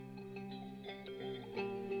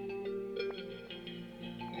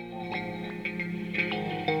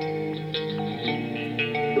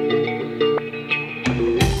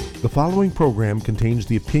following program contains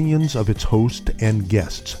the opinions of its host and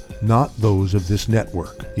guests, not those of this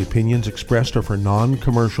network. The opinions expressed are for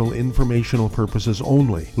non-commercial informational purposes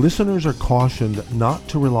only. Listeners are cautioned not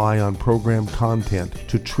to rely on program content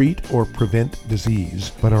to treat or prevent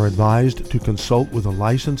disease, but are advised to consult with a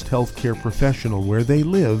licensed healthcare professional where they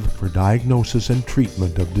live for diagnosis and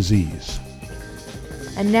treatment of disease.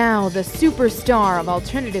 And now, the superstar of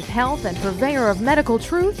alternative health and purveyor of medical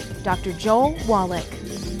truth, Dr. Joel Wallach.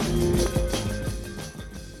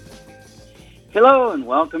 Hello and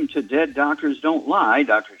welcome to Dead Doctors Don't Lie.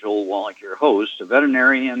 Dr. Joel Wallach, your host, a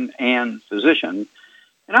veterinarian and physician.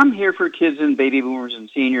 And I'm here for kids and baby boomers and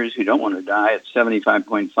seniors who don't want to die at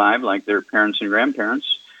 75.5 like their parents and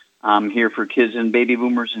grandparents. I'm here for kids and baby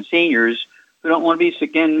boomers and seniors who don't want to be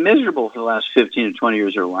sick and miserable for the last 15 to 20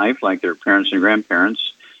 years of their life like their parents and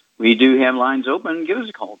grandparents. We do have lines open. Give us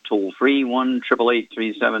a call, toll-free,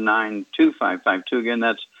 1-888-379-2552. Again,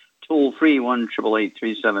 that's toll-free,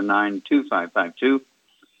 1-888-379-2552.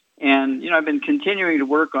 And, I've been continuing to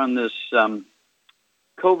work on this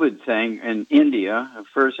COVID thing in India.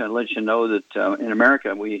 First, I'll let you know that in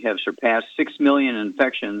America, we have surpassed 6 million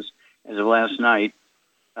infections as of last night,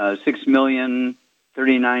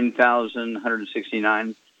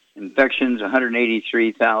 6,039,169 infections,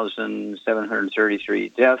 183,733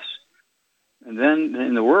 deaths. And then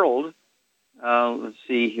in the world, let's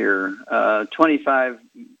see here,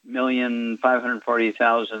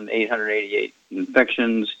 25,540,888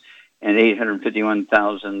 infections and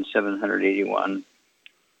 851,781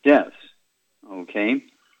 deaths. Okay.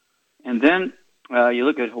 And then you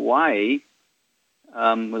look at Hawaii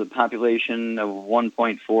with a population of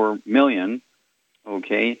 1.4 million.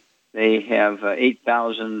 Okay. They have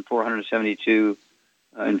 8,472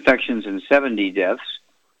 infections and 70 deaths.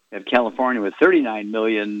 You have California with 39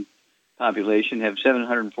 million population, have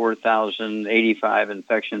 704,085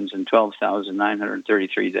 infections and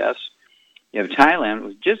 12,933 deaths. You have Thailand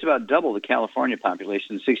with just about double the California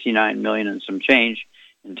population, 69 million and some change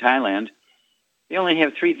in Thailand. They only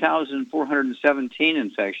have 3,417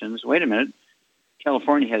 infections. Wait a minute.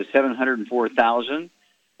 California has 704,000.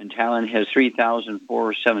 And Thailand has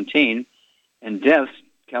 3,417, and deaths,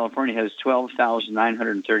 California has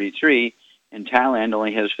 12,933, and Thailand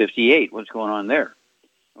only has 58. What's going on there?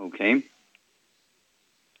 Okay.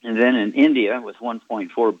 And then in India, with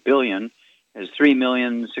 1.4 billion, has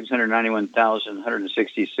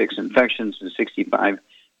 3,691,166 infections and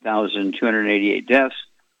 65,288 deaths.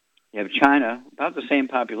 You have China, about the same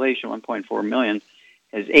population, 1.4 million,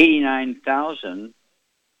 has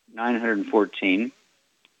 89,914.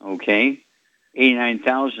 Okay,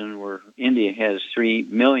 89,000 where India has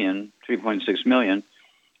 3.6 million,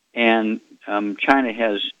 and China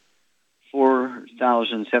has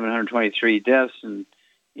 4,723 deaths, and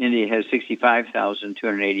India has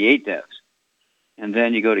 65,288 deaths. And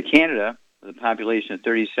then you go to Canada with a population of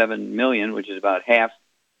 37 million, which is about half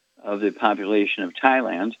of the population of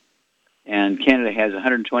Thailand, and Canada has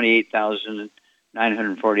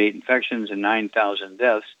 128,948 infections and 9,000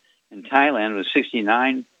 deaths, and Thailand with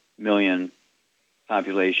 69 million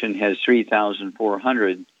population has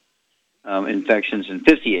 3,400 infections and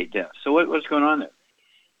 58 deaths. So what's going on there?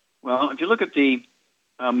 Well, if you look at the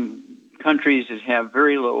countries that have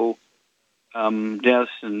very low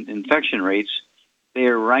deaths and infection rates, they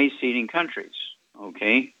are rice-eating countries,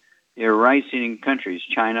 okay? They are rice-eating countries,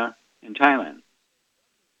 China and Thailand.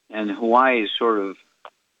 And Hawaii is sort of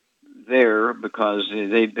there because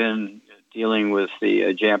they've been dealing with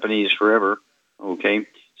the Japanese forever, okay?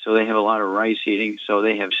 So they have a lot of rice eating. So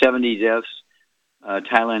they have 70 deaths.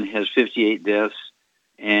 Thailand has 58 deaths.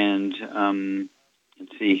 And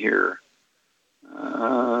let's see here.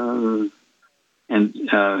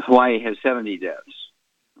 Hawaii has 70 deaths.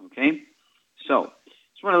 Okay? So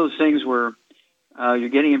it's one of those things where you're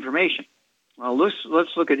getting information. Well,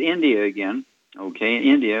 let's look at India again. Okay?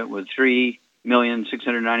 India with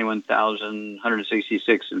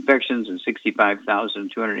 3,691,166 infections and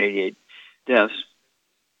 65,288 deaths.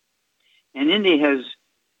 And India has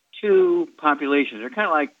two populations. They're kind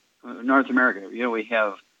of like North America. We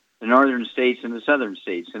have the northern states and the southern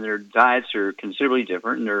states, and their diets are considerably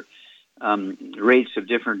different, and their rates of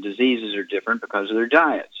different diseases are different because of their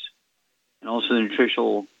diets, and also the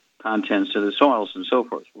nutritional contents of the soils and so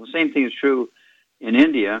forth. Well, the same thing is true in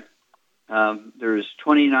India. There's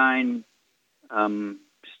 29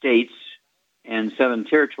 states and 7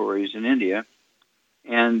 territories in India,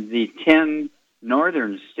 and the 10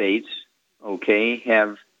 northern states, okay,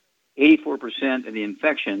 have 84% of the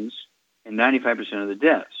infections and 95% of the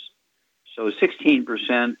deaths. So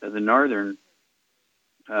 16% of the 16%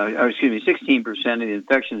 of the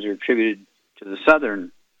infections are attributed to the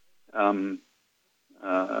southern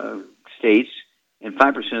states, and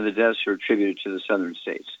 5% of the deaths are attributed to the southern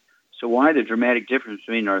states. So why the dramatic difference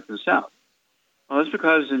between north and south? Well, it's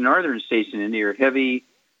because the northern states in India are heavy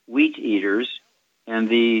wheat eaters, and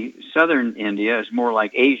the southern India is more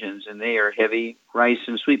like Asians, and they are heavy rice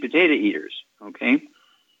and sweet potato eaters, okay?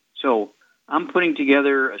 So I'm putting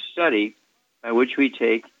together a study by which we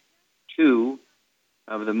take two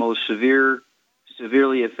of the most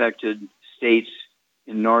severely affected states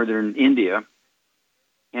in northern India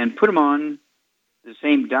and put them on the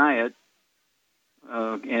same diet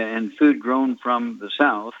and food grown from the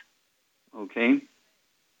south, okay,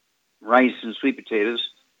 rice and sweet potatoes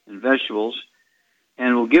and vegetables,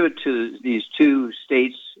 and we'll give it to these two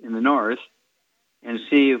states in the north and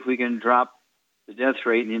see if we can drop the death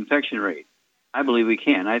rate and the infection rate. I believe we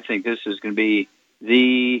can. I think this is going to be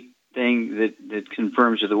the thing that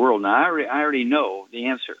confirms to the world. Now, I already know the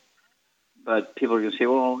answer, but people are going to say,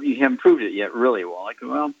 well, you haven't proved it yet, really. Well,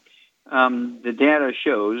 the data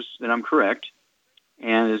shows that I'm correct,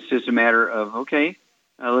 and it's just a matter of, okay,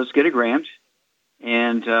 let's get a grant,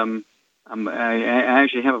 and I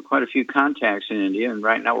actually have quite a few contacts in India, and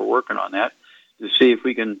right now we're working on that to see if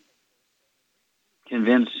we can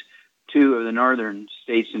convince two of the northern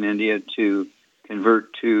states in India to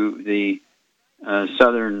convert to the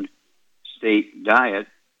southern state diet,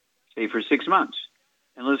 say, for 6 months.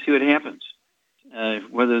 And let's see what happens.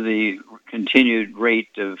 Whether the continued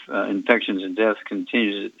rate of infections and death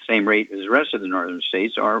continues at the same rate as the rest of the northern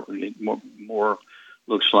states, or more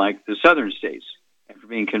looks like the southern states after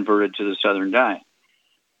being converted to the southern diet.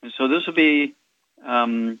 And so this will be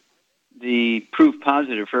the proof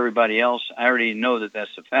positive for everybody else. I already know that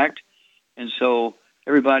that's the fact. And so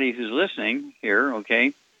everybody who's listening here,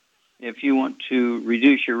 okay, if you want to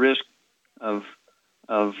reduce your risk of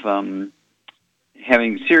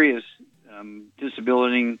having serious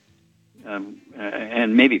disability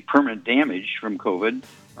and maybe permanent damage from COVID,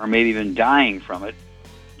 or maybe even dying from it,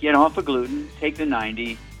 get off of gluten, take the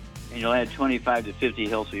 90, and you'll add 25 to 50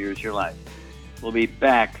 healthy years to your life. We'll be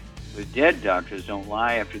back with Dead Doctors Don't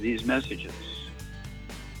Lie after these messages.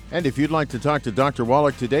 And if you'd like to talk to Dr.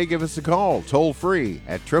 Wallach today, give us a call, toll-free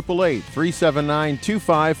at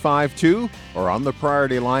 888-379-2552 or on the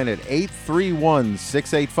priority line at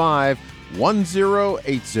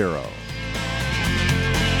 831-685-1080.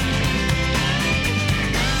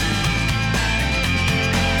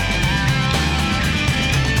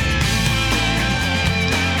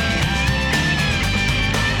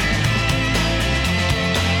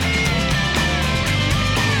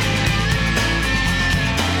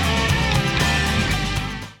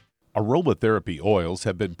 Aromatherapy oils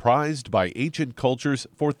have been prized by ancient cultures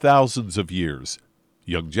for thousands of years.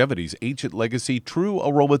 Youngevity's ancient legacy, True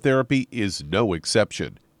Aromatherapy, is no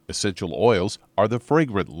exception. Essential oils are the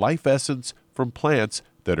fragrant life essence from plants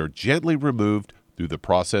that are gently removed through the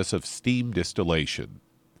process of steam distillation.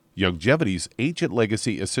 Youngevity's ancient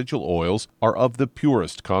legacy essential oils are of the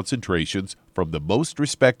purest concentrations from the most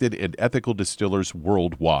respected and ethical distillers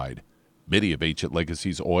worldwide. Many of Ancient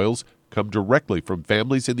Legacy's oils come directly from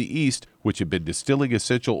families in the East which have been distilling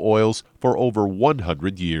essential oils for over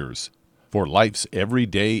 100 years. For life's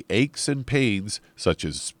everyday aches and pains, such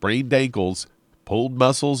as sprained ankles, pulled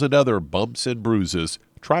muscles, and other bumps and bruises,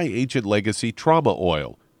 try Ancient Legacy Trauma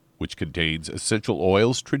Oil, which contains essential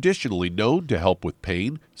oils traditionally known to help with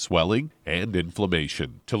pain, swelling, and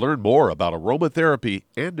inflammation. To learn more about aromatherapy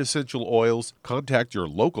and essential oils, contact your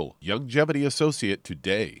local Youngevity associate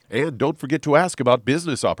today. And don't forget to ask about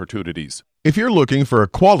business opportunities. If you're looking for a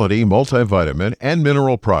quality multivitamin and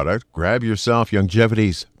mineral product, grab yourself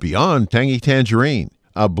Youngevity's Beyond Tangy Tangerine,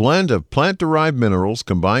 a blend of plant-derived minerals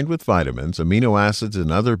combined with vitamins, amino acids,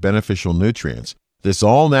 and other beneficial nutrients. This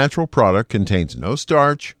all-natural product contains no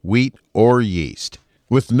starch, wheat, or yeast,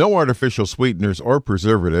 with no artificial sweeteners or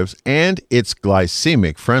preservatives, and it's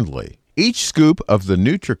glycemic friendly. Each scoop of the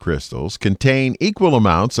NutriCrystals contain equal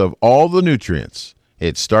amounts of all the nutrients.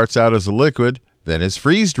 It starts out as a liquid, then is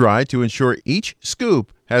freeze-dried to ensure each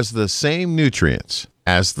scoop has the same nutrients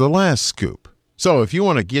as the last scoop. So if you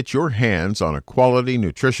want to get your hands on a quality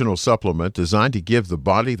nutritional supplement designed to give the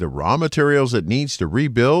body the raw materials it needs to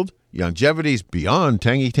rebuild, Youngevity's Beyond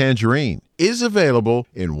Tangy Tangerine is available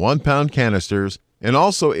in 1-pound canisters and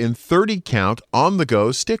also in 30-count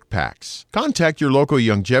on-the-go stick packs. Contact your local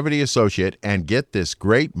Youngevity associate and get this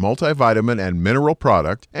great multivitamin and mineral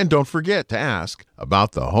product, and don't forget to ask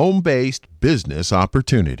about the home-based business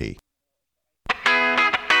opportunity.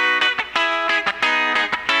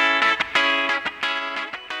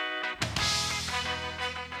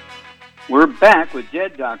 We're back with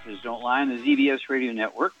Dead Doctors Don't Lie on the ZBS Radio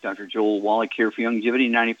Network. Dr. Joel Wallach here for Youngevity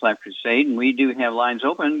 90 Flat Crusade, and we do have lines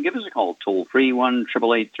open. Give us a call, toll-free,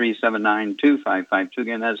 1-888-379-2552.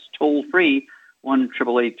 Again, that's toll-free,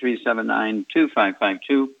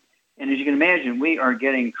 1-888-379-2552. And as you can imagine, we are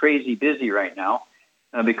getting crazy busy right now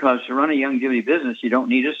because to run a Youngevity business, you don't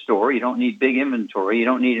need a store, you don't need big inventory, you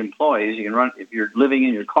don't need employees. You can run, if you're living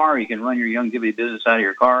in your car, you can run your Youngevity business out of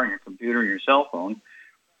your car and your computer and your cell phone.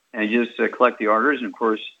 And just collect the orders. And, of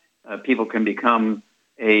course, people can become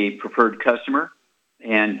a preferred customer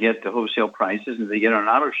and get the wholesale prices. And if they get on an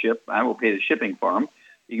auto ship, I will pay the shipping for them.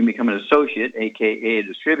 You can become an associate, a.k.a. a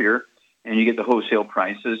distributor, and you get the wholesale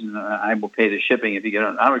prices, and I will pay the shipping if you get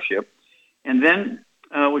on an auto ship. And then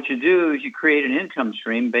what you do is you create an income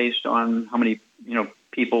stream based on how many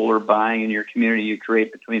people are buying in your community. You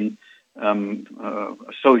create between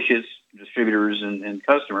associates, distributors, and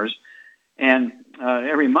customers. And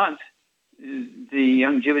every month, the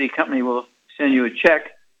Youngevity company will send you a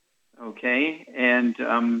check, okay? And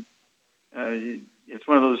it's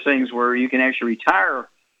one of those things where you can actually retire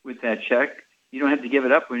with that check. You don't have to give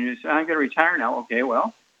it up when you say, I'm going to retire now. Okay,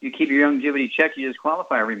 well, you keep your Youngevity check. You just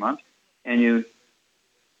qualify every month, and you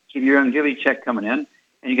keep your Youngevity check coming in,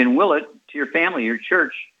 and you can will it to your family, your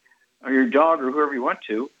church, or your dog, or whoever you want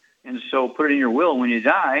to. And so put it in your will. When you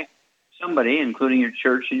die, somebody, including your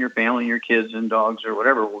church and your family, your kids and dogs or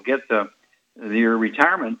whatever, will get your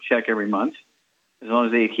retirement check every month as long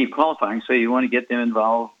as they keep qualifying. So you want to get them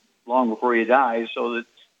involved long before you die so that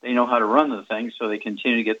they know how to run the thing so they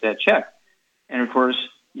continue to get that check. And, of course,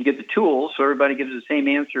 you get the tools so everybody gives the same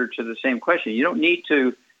answer to the same question. You don't need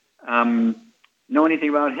to know anything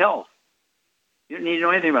about health. You don't need to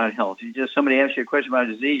know anything about health. You just somebody asks you a question about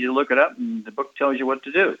a disease, you look it up, and the book tells you what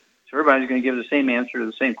to do. So everybody's going to give the same answer to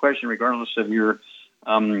the same question, regardless of your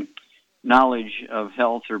knowledge of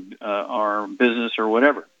health or business or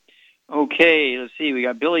whatever. Okay, let's see. We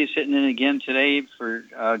got Billy sitting in again today for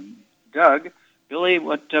Doug. Billy,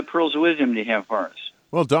 what pearls of wisdom do you have for us?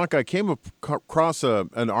 Well, Doc, I came across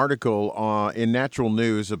an article in Natural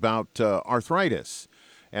News about arthritis.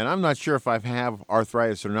 And I'm not sure if I have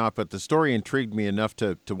arthritis or not, but the story intrigued me enough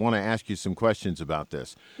to want to ask you some questions about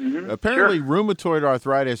this. Mm-hmm. Apparently, sure. Rheumatoid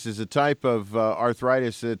arthritis is a type of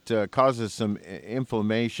arthritis that causes some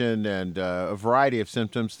inflammation and a variety of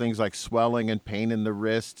symptoms, things like swelling and pain in the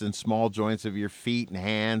wrists and small joints of your feet and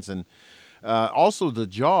hands, and also the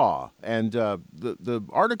jaw. And the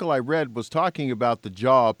article I read was talking about the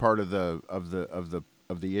jaw part of the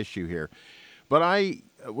issue here. But I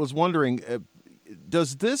was wondering,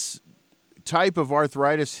 does this type of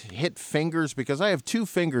arthritis hit fingers? Because I have two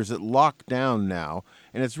fingers that lock down now,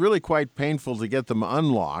 and it's really quite painful to get them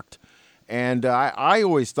unlocked. And I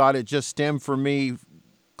always thought it just stemmed from me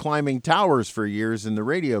climbing towers for years in the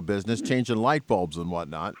radio business, changing light bulbs and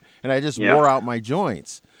whatnot, and I just wore out my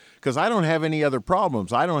joints. Because I don't have any other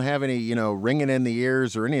problems. I don't have any, ringing in the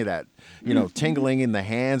ears or any of that, tingling in the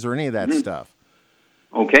hands or any of that stuff.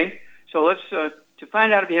 Okay. So let's... To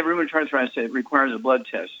find out if you have rheumatoid arthritis, it requires a blood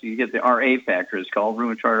test. You get the RA factor, it's called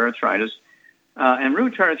rheumatoid arthritis. And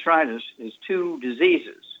rheumatoid arthritis is two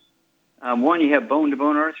diseases. One, you have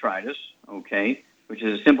bone-to-bone arthritis, okay, which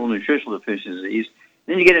is a simple nutritional deficiency disease.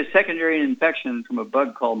 Then you get a secondary infection from a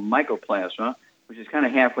bug called mycoplasma, which is kind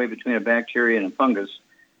of halfway between a bacteria and a fungus.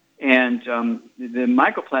 And the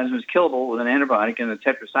mycoplasma is killable with an antibiotic in the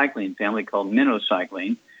tetracycline family called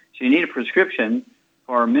minocycline. So you need a prescription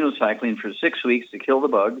or minocycline for 6 weeks to kill the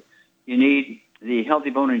bug. You need the Healthy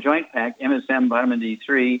Bone and Joint Pack, MSM, vitamin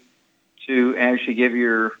D3, to actually give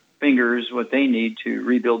your fingers what they need to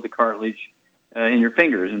rebuild the cartilage in your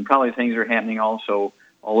fingers. And probably things are happening also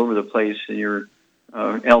all over the place in your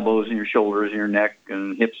elbows and your shoulders and your neck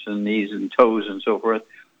and hips and knees and toes and so forth.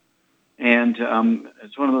 And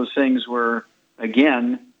it's one of those things where,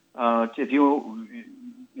 again, if you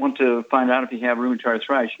want to find out if you have rheumatoid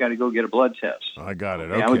arthritis, you got to go get a blood test. I got it.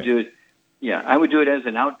 Okay. I would do it. Yeah, I would do it as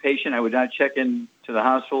an outpatient. I would not check into the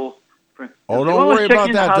hospital. Don't worry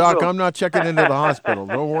about that, Doc. I'm not checking into the hospital.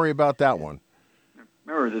 Don't worry about that one.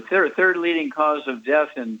 Remember, the third leading cause of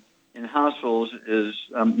death in hospitals is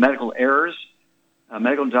medical errors.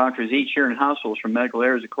 Medical doctors each year in hospitals from medical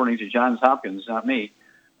errors, according to Johns Hopkins, not me,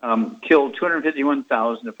 killed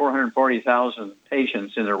 251,000 to 440,000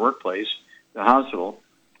 patients in their workplace, the hospital.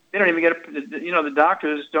 They don't even get the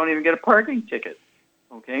doctors don't even get a parking ticket,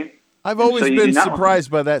 okay? I've always been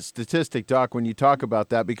surprised by that statistic, Doc, when you talk about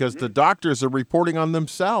that, because the doctors are reporting on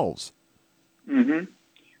themselves. Mm-hmm.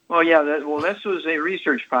 Well, yeah, this was a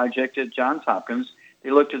research project at Johns Hopkins.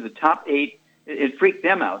 They looked at the top 8. It freaked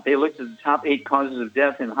them out. They looked at the top 8 causes of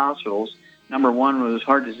death in hospitals. Number 1 was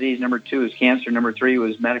heart disease. Number 2 was cancer. Number 3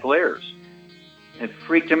 was medical errors. It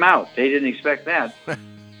freaked them out. They didn't expect that.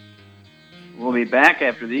 We'll be back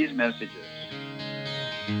after these messages.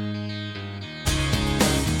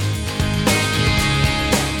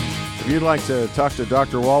 If you'd like to talk to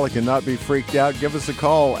Dr. Wallach and not be freaked out, give us a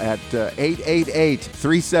call at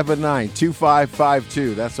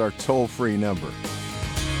 888-379-2552. That's our toll-free number.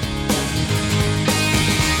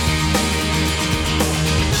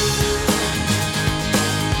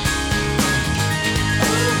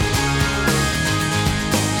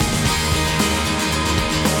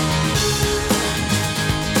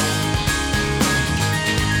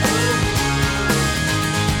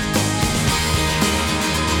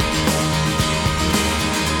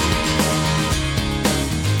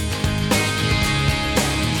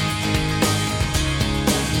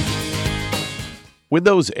 When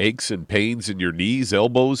those aches and pains in your knees,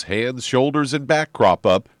 elbows, hands, shoulders, and back crop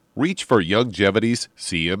up, reach for Youngevity's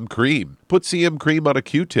CM Cream. Put CM Cream on a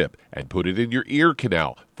Q-tip and put it in your ear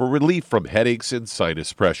canal for relief from headaches and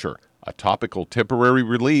sinus pressure. A topical temporary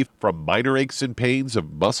relief from minor aches and pains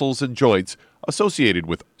of muscles and joints associated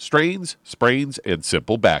with strains, sprains, and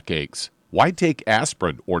simple backaches. Why take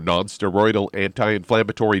aspirin or non-steroidal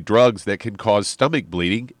anti-inflammatory drugs that can cause stomach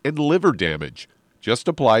bleeding and liver damage? Just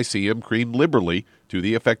apply CM Cream liberally to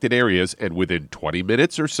the affected areas, and within 20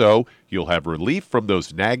 minutes or so, you'll have relief from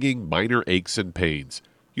those nagging minor aches and pains.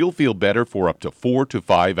 You'll feel better for up to 4 to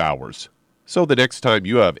 5 hours. So the next time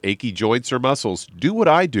you have achy joints or muscles, do what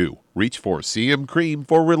I do. Reach for CM Cream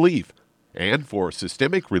for relief. And for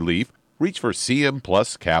systemic relief, reach for CM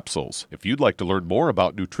Plus capsules. If you'd like to learn more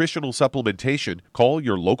about nutritional supplementation, call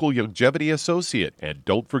your local Youngevity associate, and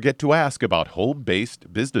don't forget to ask about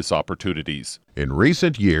home-based business opportunities. In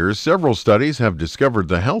recent years, several studies have discovered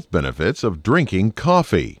the health benefits of drinking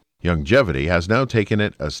coffee. Youngevity has now taken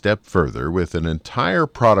it a step further with an entire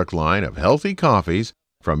product line of healthy coffees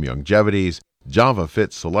from Youngevity's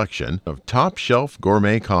JavaFit selection of top-shelf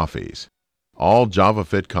gourmet coffees. All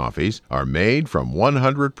JavaFit coffees are made from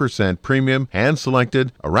 100% premium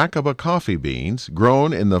hand-selected Arabica coffee beans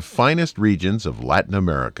grown in the finest regions of Latin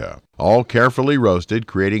America, all carefully roasted,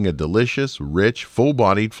 creating a delicious, rich,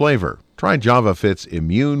 full-bodied flavor. Try JavaFit's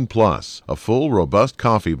Immune Plus, a full, robust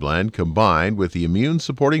coffee blend combined with the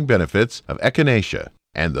immune-supporting benefits of echinacea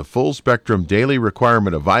and the full-spectrum daily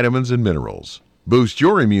requirement of vitamins and minerals. Boost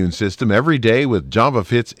your immune system every day with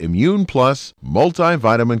JavaFit's Immune Plus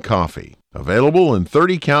multivitamin coffee. Available in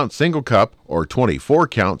 30-count single cup or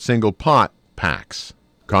 24-count single pot packs.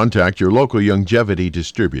 Contact your local Youngevity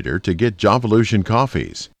distributor to get Javalution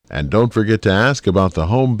coffees. And don't forget to ask about the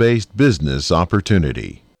home-based business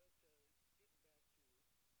opportunity.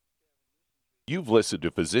 You've listened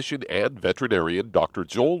to physician and veterinarian Dr.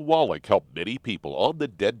 Joel Wallach help many people on the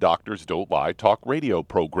Dead Doctors Don't Lie talk radio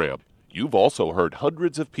program. You've also heard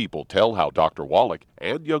hundreds of people tell how Dr. Wallach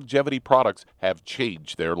and Youngevity products have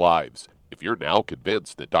changed their lives. If you're now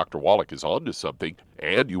convinced that Dr. Wallach is onto something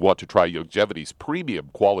and you want to try Youngevity's premium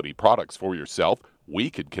quality products for yourself, we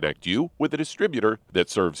can connect you with a distributor that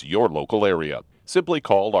serves your local area. Simply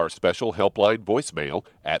call our special helpline voicemail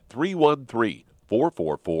at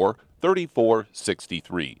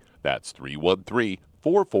 313-444-3463. That's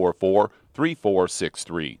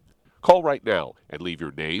 313-444-3463. Call right now and leave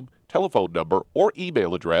your name, telephone number, or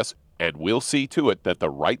email address, and we'll see to it that the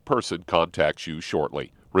right person contacts you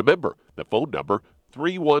shortly. Remember, the phone number,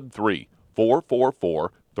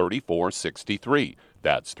 313-444-3463.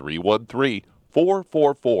 That's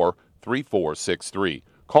 313-444-3463.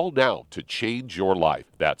 Call now to change your life.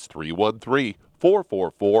 That's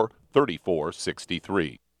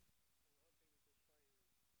 313-444-3463.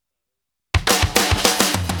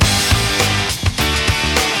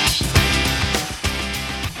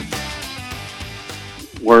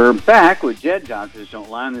 We're back with Dead Doctors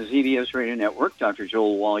Don't Lie on the ZBS Radio Network. Dr.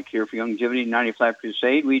 Joel Wallach here for Youngevity 90 Flat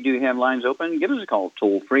Crusade. We do have lines open. Give us a call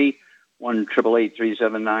toll-free,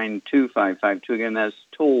 1-888-379-2552. Again, that's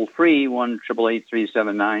toll-free,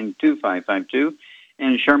 1-888-379-2552.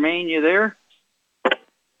 And Charmaine, you there?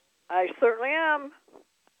 I certainly am.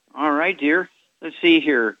 All right, dear. Let's see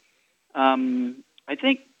here. I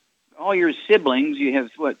think all your siblings, you have,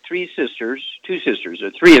 two sisters, three sisters, you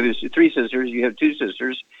have two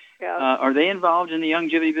sisters. Yeah. Are they involved in the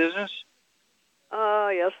Youngevity business?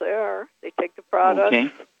 Yes, they are. They take the products.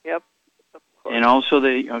 Okay. Yep. Of course. And also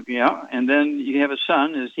and then you have a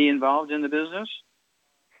son. Is he involved in the business?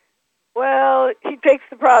 Well, he takes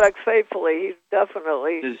the products faithfully. He's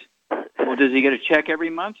definitely... Does he get a check every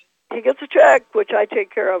month? He gets a check, which I take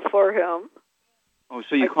care of for him. Oh,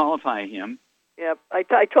 so you qualify him. Yep.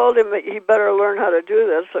 I told him that he better learn how to do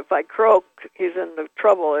this. If I croak, he's in the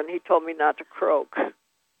trouble, and he told me not to croak.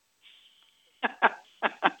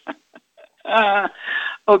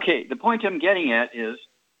 Okay, the point I'm getting at is,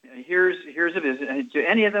 here's a visit. Do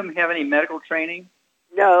any of them have any medical training?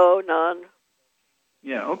 No, none.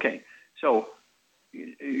 Yeah, okay. So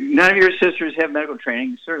none of your sisters have medical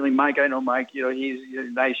training. Certainly Mike, I know Mike, he's a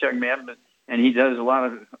nice young man, and he does a lot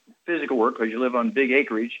of physical work because you live on big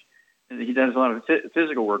acreage. He does a lot of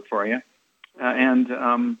physical work for you.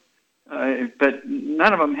 But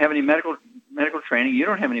none of them have any medical training. You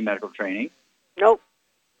don't have any medical training. Nope.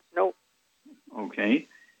 Okay.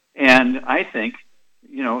 And I think,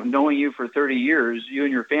 knowing you for 30 years, you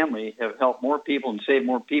and your family have helped more people and saved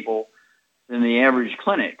more people than the average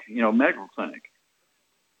clinic, medical clinic.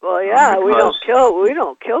 Well, yeah, we don't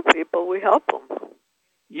kill people. We help them.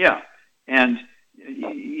 Yeah. And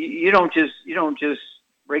you don't just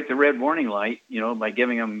break the red warning light, by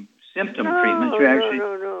giving them symptom treatment.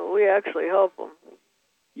 No. We actually help them.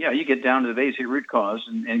 Yeah, you get down to the basic root cause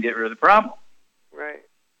and get rid of the problem. Right.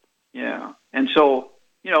 Yeah. And so,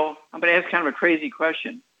 I'm going to ask kind of a crazy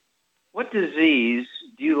question. What disease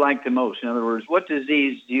do you like the most? In other words, what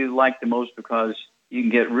disease do you like the most because you can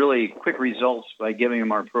get really quick results by giving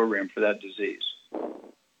them our program for that disease?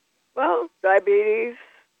 Well, diabetes,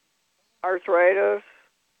 arthritis.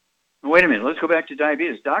 Wait a minute. Let's go back to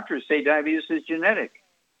diabetes. Doctors say diabetes is genetic.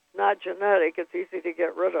 Not genetic. It's easy to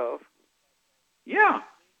get rid of. Yeah.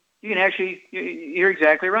 You can actually, you're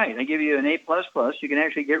exactly right. I give you an A++. You can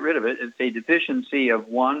actually get rid of it. It's a deficiency of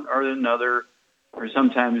one or another, or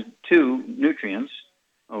sometimes two nutrients.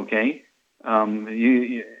 Okay.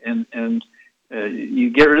 You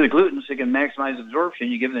get rid of the gluten so you can maximize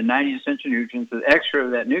absorption. You give them the 90 essential nutrients, the extra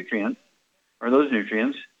of that nutrient, or those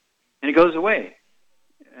nutrients, and it goes away.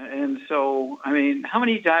 And so, how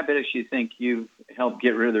many diabetics do you think you've helped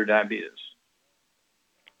get rid of their diabetes?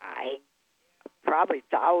 Probably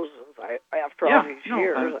thousands. After all these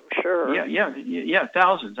years, I'm sure. Yeah,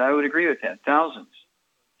 thousands. I would agree with that. Thousands.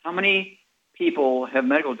 How many people has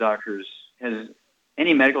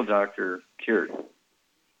any medical doctor cured?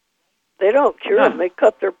 They don't cure them. They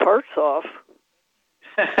cut their parts off.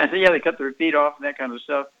 Yeah, they cut their feet off and that kind of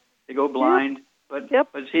stuff. They go blind. Yep.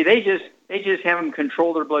 But see, they just have them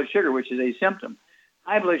control their blood sugar, which is a symptom.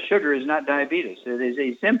 High blood sugar is not diabetes. It is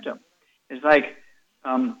a symptom. It's like,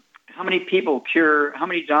 how many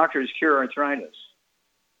doctors cure arthritis?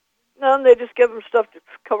 None. They just give them stuff to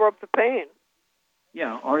cover up the pain.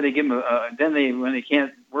 Yeah, or they give them when they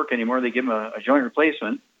can't work anymore, they give them a joint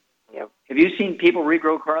replacement. Yep. Have you seen people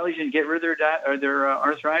regrow cartilage and get rid of their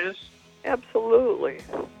arthritis? Absolutely.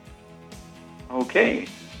 Okay.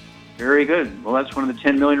 Very good. Well, that's one of the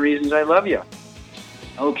 10 million reasons I love you.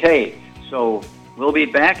 Okay, so we'll be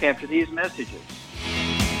back after these messages.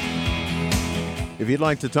 If you'd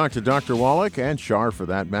like to talk to Dr. Wallach, and Shar for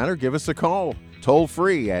that matter, give us a call. Toll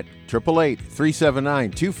free at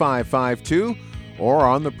 888-379-2552 or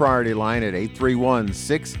on the priority line at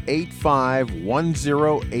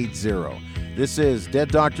 831-685-1080. This is Dead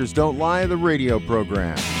Doctors Don't Lie, the radio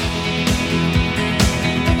program.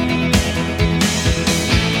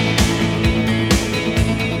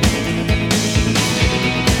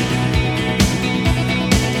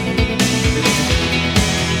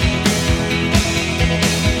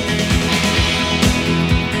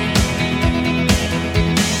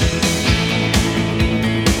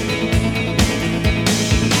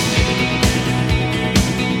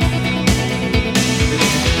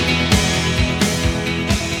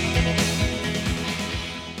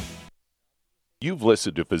 You've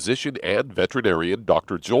listened to physician and veterinarian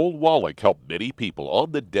Dr. Joel Wallach help many people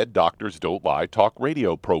on the Dead Doctors Don't Lie talk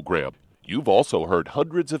radio program. You've also heard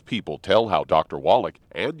hundreds of people tell how Dr. Wallach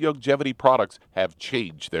and Youngevity products have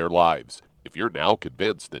changed their lives. If you're now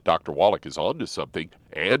convinced that Dr. Wallach is onto something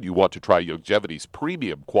and you want to try Youngevity's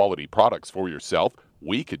premium quality products for yourself,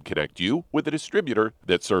 we can connect you with a distributor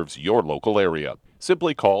that serves your local area.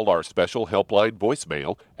 Simply call our special helpline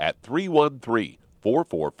voicemail at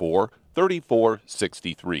 313-444-3463.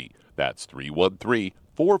 That's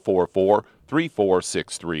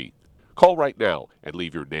 313-444-3463. Call right now and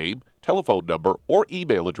leave your name, telephone number, or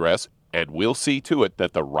email address, and we'll see to it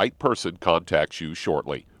that the right person contacts you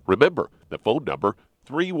shortly. Remember, the phone number,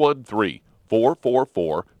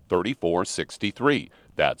 313-444-3463.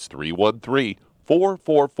 That's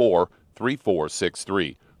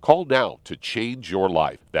 313-444-3463. Call now to change your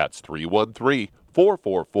life. That's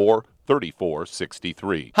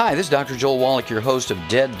 313-444-3463. Hi, this is Dr. Joel Wallach, your host of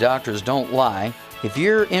Dead Doctors Don't Lie. If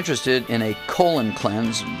you're interested in a colon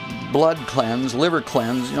cleanse, blood cleanse, liver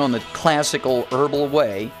cleanse, in the classical herbal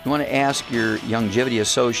way, you want to ask your Youngevity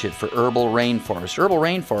associate for Herbal Rainforest. Herbal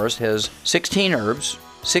Rainforest has 16 herbs,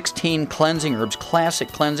 16 cleansing herbs, classic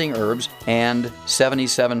cleansing herbs, and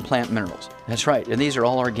 77 plant minerals. That's right, and these are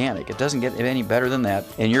all organic. It doesn't get any better than that.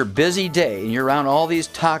 In your busy day, and you're around all these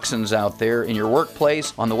toxins out there in your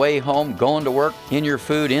workplace, on the way home, going to work, in your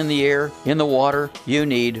food, in the air, in the water, you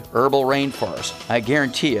need Herbal Rainforest. I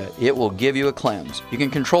guarantee you, it will give you a cleanse. You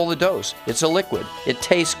can control the dose. It's a liquid. It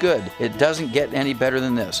tastes good. It doesn't get any better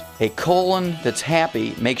than this. A colon that's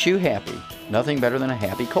happy makes you happy. Nothing better than a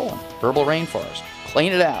happy colon. Herbal Rainforest.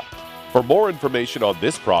 Clean it out. For more information on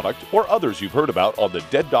this product or others you've heard about on the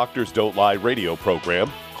Dead Doctors Don't Lie radio program,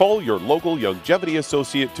 call your local Youngevity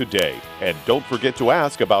associate today. And don't forget to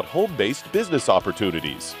ask about home-based business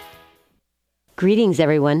opportunities. Greetings,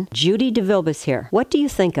 everyone. Judy DeVilbus here. What do you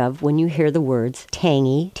think of when you hear the words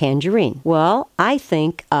tangy tangerine? Well, I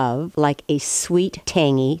think of like a sweet,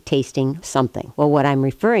 tangy tasting something. Well, what I'm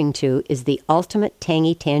referring to is the Ultimate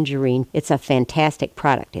Tangy Tangerine. It's a fantastic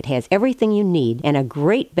product. It has everything you need, and a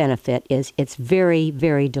great benefit is it's very,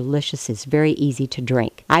 very delicious. It's very easy to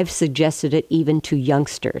drink. I've suggested it even to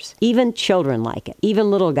youngsters. Even children like it. Even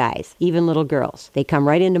little guys. Even little girls. They come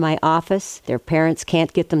right into my office. Their parents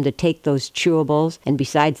can't get them to take those chewable, and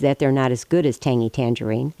besides that, they're not as good as Tangy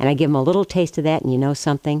Tangerine. And I give them a little taste of that, and you know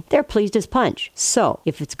something? They're pleased as punch. So,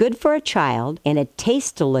 if it's good for a child and it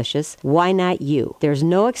tastes delicious, why not you? There's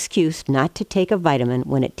no excuse not to take a vitamin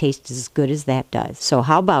when it tastes as good as that does. So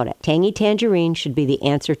how about it? Tangy Tangerine should be the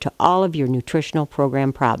answer to all of your nutritional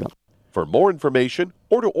program problems. For more information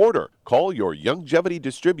or to order, call your Youngevity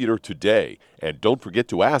distributor today. And don't forget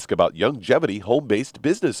to ask about Youngevity home-based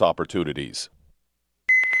business opportunities.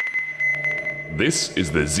 This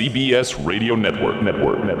is the ZBS Radio Network.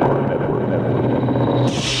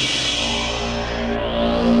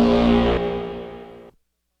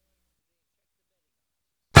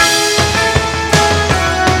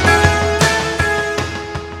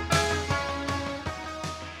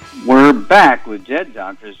 We're back with Dead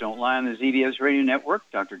Doctors Don't Lie on the ZBS Radio Network.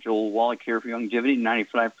 Dr. Joel Wallach here for Youngevity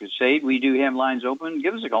 95 Crusade. We do have lines open.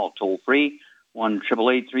 Give us a call toll free.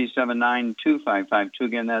 1-888-379-2552.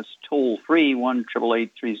 Again, that's toll-free,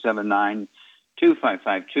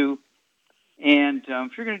 1-888-379-2552. And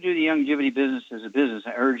if you're going to do the Youngevity business as a business,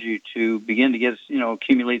 I urge you to begin to get,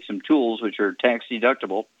 accumulate some tools which are tax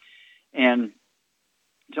deductible. And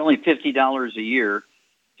it's only $50 a year.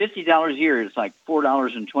 $50 a year is like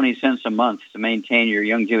 $4.20 a month to maintain your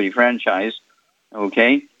Youngevity franchise.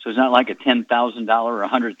 Okay? So it's not like a $10,000 or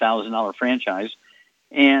 $100,000 franchise.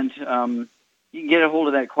 And you can get a hold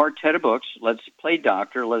of that quartet of books, Let's Play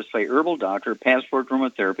Doctor, Let's Play Herbal Doctor, Passport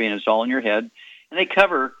Aromatherapy, and it's all in your head. And they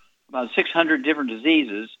cover about 600 different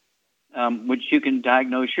diseases, which you can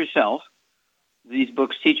diagnose yourself. These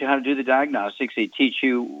books teach you how to do the diagnostics. They teach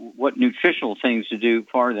you what nutritional things to do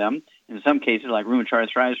for them. In some cases, like rheumatoid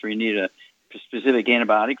arthritis, where you need a specific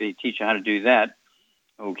antibiotic, they teach you how to do that.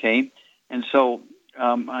 Okay? And so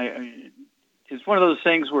it's one of those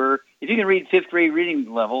things where if you can read fifth grade reading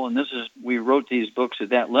level, and we wrote these books at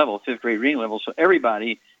that level, fifth grade reading level, so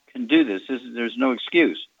everybody can do this. There's no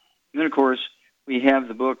excuse. And then, of course, we have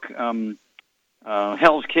the book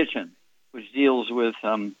Hell's Kitchen, which deals with,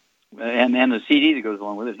 and the CD that goes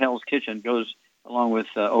along with it. Hell's Kitchen goes along with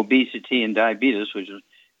obesity and diabetes, which is,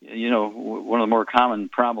 one of the more common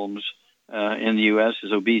problems in the U.S.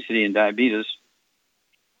 is obesity and diabetes,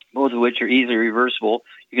 both of which are easily reversible.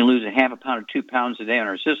 You can lose a half a pound or 2 pounds a day on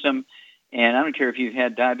our system. And I don't care if you've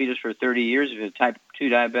had diabetes for 30 years, if you're a type 2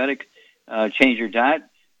 diabetic, change your diet,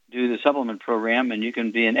 do the supplement program, and you can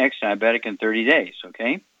be an ex-diabetic in 30 days,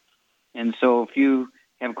 okay? And so if you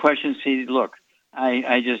have questions, see, look,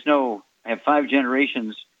 I just know I have 5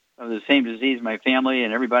 generations of the same disease in my family,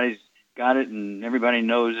 and everybody's got it, and everybody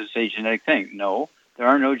knows it's a genetic thing. No, there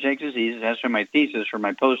are no genetic diseases. That's why my thesis for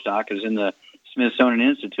my postdoc is in the Smithsonian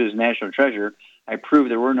Institute as National Treasure. I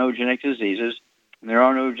proved there were no genetic diseases, and there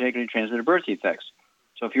are no genetically transmitted birth defects.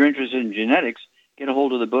 So if you're interested in genetics, get a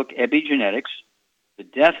hold of the book Epigenetics, The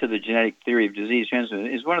Death of the Genetic Theory of Disease Transmission.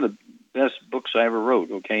 It's one of the best books I ever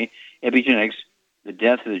wrote, okay? Epigenetics, The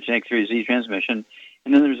Death of the Genetic Theory of Disease Transmission.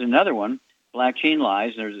 And then there's another one, Black Gene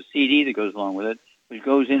Lies, and there's a CD that goes along with it, which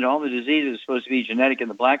goes into all the diseases supposed to be genetic in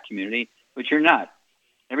the black community, which are not.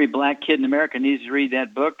 Every black kid in America needs to read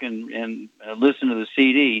that book and listen to the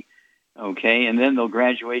CD, okay, and then they'll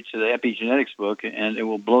graduate to the epigenetics book, and it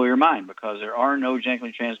will blow your mind because there are no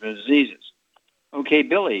genetically transmitted diseases. Okay,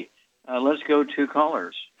 Billy, let's go to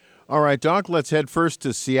callers. All right, Doc, let's head first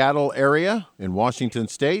to Seattle area in Washington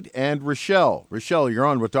State, and Rochelle. Rochelle, you're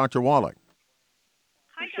on with Dr. Wallach.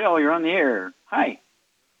 Rochelle, you're on the air. Hi.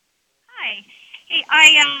 Hi. Hey, I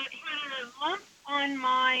had a lump on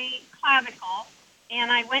my clavicle,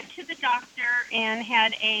 and I went to the doctor and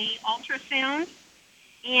had a ultrasound,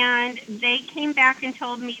 and they came back and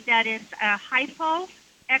told me that it's a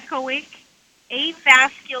hypoechoic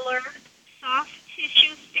avascular soft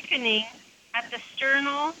tissue thickening at the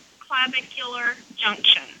sternoclavicular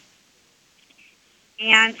junction.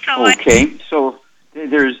 And so so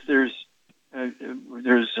there's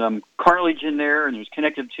cartilage in there, and there's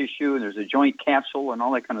connective tissue, and there's a joint capsule, and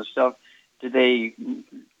all that kind of stuff. Did they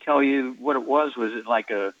tell you what it was? Was it like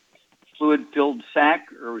a fluid-filled sac,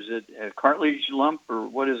 or was it a cartilage lump, or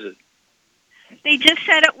what is it? They just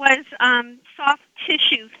said it was soft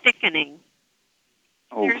tissue thickening.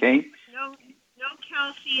 Okay. There's no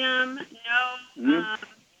calcium,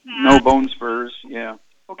 no bone spurs. Yeah.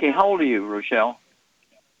 Okay. How old are you, Rochelle?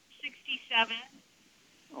 67.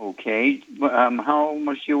 Okay. How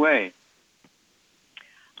much do you weigh?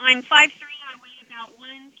 I'm 5'3". I weigh about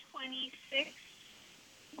 126.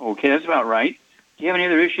 Okay, that's about right. Do you have any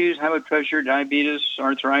other issues? High blood pressure, diabetes,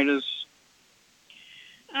 arthritis?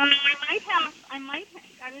 I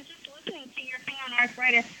was just listening to your thing on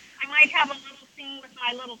arthritis. I might have a little thing with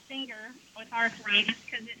my little finger with arthritis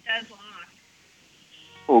because it does lock.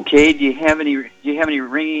 Okay. Do you have any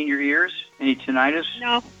ringing in your ears? Any tinnitus?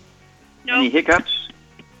 No. Any hiccups?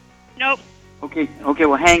 Nope. Okay.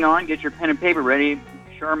 Well, hang on. Get your pen and paper ready.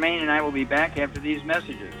 Charmaine and I will be back after these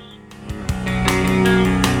messages.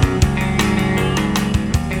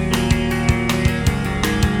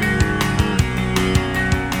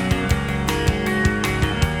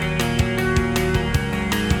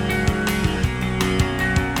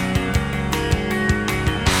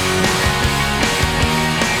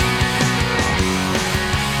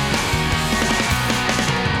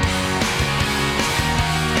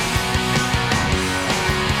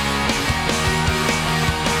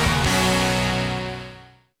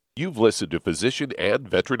 You've listened to physician and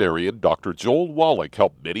veterinarian Dr. Joel Wallach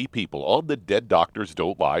help many people on the Dead Doctors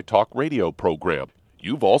Don't Lie talk radio program.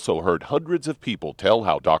 You've also heard hundreds of people tell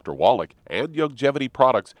how Dr. Wallach and Youngevity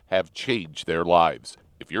products have changed their lives.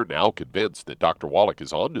 If you're now convinced that Dr. Wallach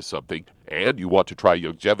is onto something and you want to try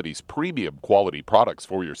Youngevity's premium quality products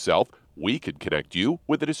for yourself, we can connect you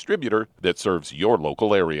with a distributor that serves your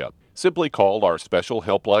local area. Simply call our special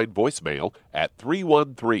helpline voicemail at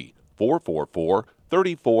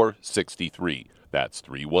 313-444-3463. That's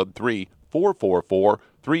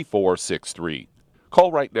 313-444-3463.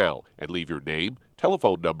 Call right now and leave your name,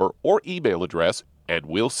 telephone number, or email address, and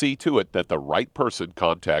we'll see to it that the right person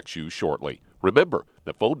contacts you shortly. Remember,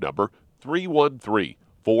 the phone number,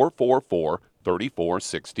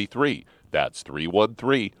 313-444-3463. That's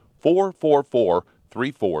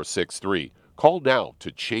 313-444-3463. Call now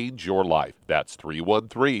to change your life. That's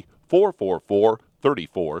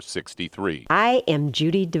 313-444-3463. I am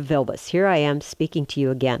Judy DeVilbus. Here I am speaking to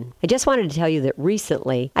you again. I just wanted to tell you that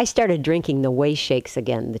recently I started drinking the Whey Shakes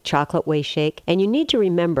again, the chocolate Whey Shake. And you need to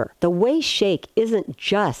remember, the Whey Shake isn't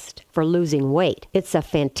just for losing weight. It's a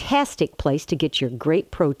fantastic place to get your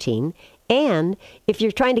great protein. And if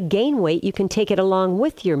you're trying to gain weight, you can take it along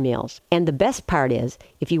with your meals. And the best part is,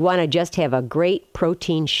 if you want to just have a great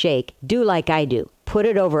protein shake, do like I do. Put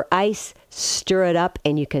it over ice, stir it up,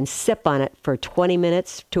 and you can sip on it for 20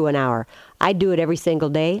 minutes to an hour. I do it every single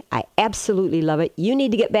day. I absolutely love it. You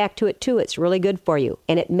need to get back to it too. It's really good for you.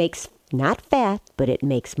 And it makes not fat, but it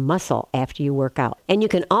makes muscle after you work out. And you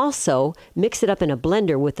can also mix it up in a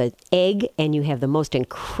blender with an egg, and you have the most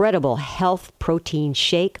incredible health protein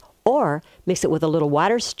shake. Or mix it with a little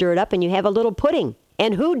water, stir it up, and you have a little pudding.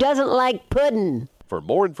 And who doesn't like pudding? For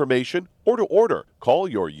more information or to order, call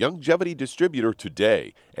your Youngevity distributor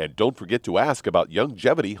today. And don't forget to ask about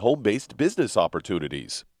Youngevity home-based business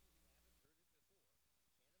opportunities.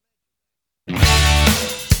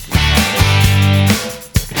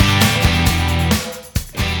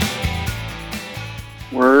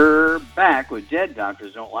 We're back with Dead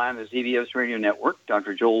Doctors Don't Lie on the ZBS Radio Network.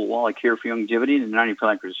 Dr. Joel Wallach here for Youngevity and the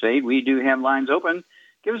 95 Crusade. We do have lines open.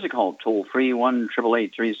 Give us a call, toll-free,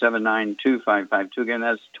 1-888-379-2552. Again,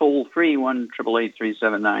 that's toll-free,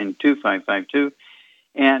 1-888-379-2552.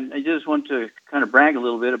 And I just want to kind of brag a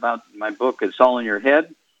little bit about my book, It's All in Your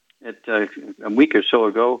Head. A week or so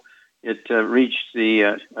ago, it reached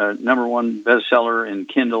the number one bestseller in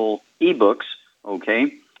Kindle ebooks,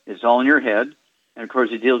 okay? It's All in Your Head. And, of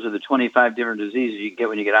course, it deals with the 25 different diseases you get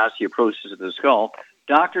when you get osteoporosis of the skull.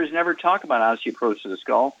 Doctors never talk about osteoporosis of the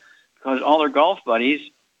skull because all their golf buddies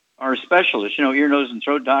are specialists. You know, ear, nose, and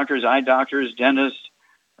throat doctors, eye doctors, dentists,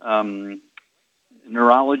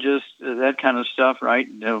 neurologists, that kind of stuff, right?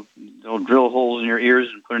 They'll drill holes in your ears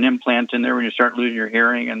and put an implant in there when you start losing your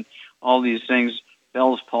hearing and all these things,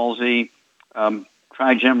 Bell's palsy,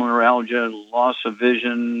 trigeminal neuralgia, loss of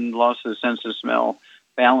vision, loss of the sense of smell,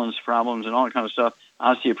 balance problems, and all that kind of stuff,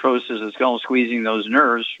 osteoporosis, the skull squeezing those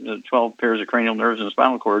nerves, the 12 pairs of cranial nerves in the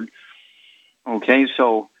spinal cord. Okay,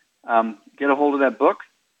 so get a hold of that book.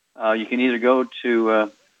 You can either go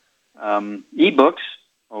to ebooks,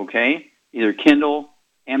 okay, either Kindle,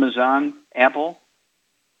 Amazon, Apple,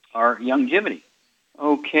 or Youngevity.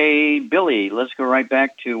 Okay, Billy, let's go right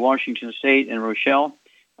back to Washington State and Rochelle.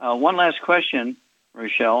 One last question,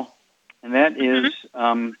 Rochelle, and that is,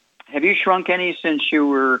 have you shrunk any since you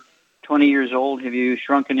were 20 years old? Have you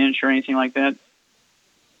shrunk an inch or anything like that?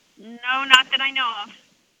 No, not that I know of.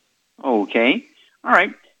 Okay. All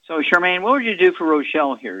right. So, Charmaine, what would you do for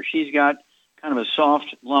Rochelle here? She's got kind of a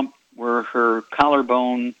soft lump where her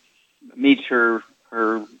collarbone meets her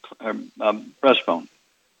breastbone.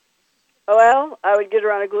 Well, I would get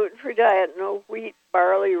her on a gluten-free diet. No wheat,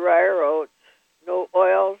 barley, rye, or oats. No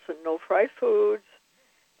oils and no fried foods.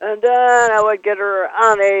 And then I would get her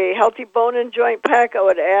on a healthy bone and joint pack. I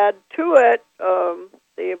would add to it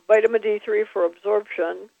the vitamin D3 for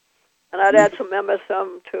absorption. And I'd add some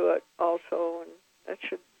MSM to it also, and that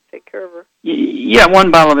should take care of her. Yeah,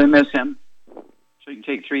 1 bottle of MSM. So you can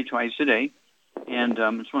take 3 twice a day. And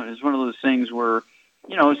it's one of those things where,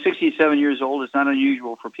 67 years old, it's not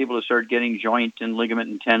unusual for people to start getting joint and ligament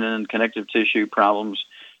and tendon and connective tissue problems.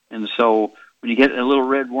 And so when you get a little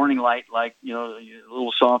red warning light, like, a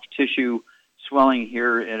little soft tissue swelling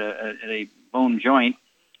here at a bone joint,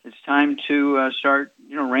 it's time to start,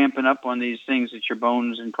 ramping up on these things that your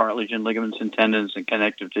bones and cartilage and ligaments and tendons and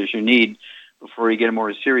connective tissue need before you get a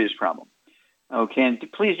more serious problem. Okay,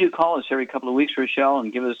 and please do call us every couple of weeks, Rochelle,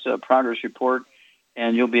 and give us a progress report,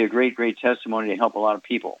 and you'll be a great, great testimony to help a lot of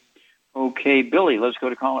people. Okay, Billy, let's go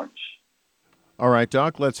to callers. All right,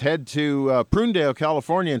 Doc, let's head to Prunedale,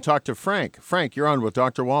 California, and talk to Frank. Frank, you're on with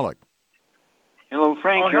Dr. Wallach. Hello,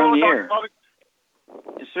 Frank. You're on the air. Wallach.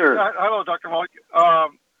 Yes, sir. Hello, Dr. Wallach.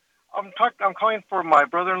 I'm calling for my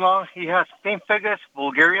brother-in-law. He has pemphigus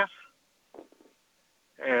vulgaris,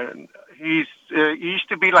 and he used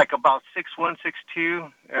to be like about 6'1",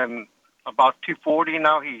 6'2", and about 240.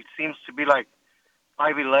 Now he seems to be like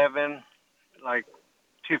 5'11", like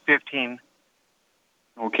 215.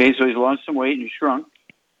 Okay, so he's lost some weight and shrunk.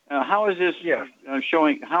 How is this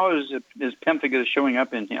showing? How is this pemphigus showing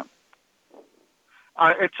up in him?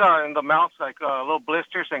 It's in the mouth, like little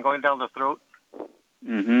blisters, and going down the throat.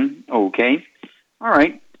 Mm-hmm. Okay. All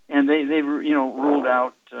right. And they've ruled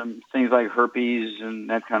out things like herpes and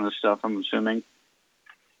that kind of stuff, I'm assuming.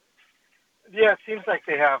 Yeah, it seems like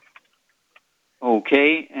they have.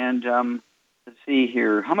 Okay. And let's see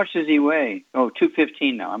here. How much does he weigh? Oh,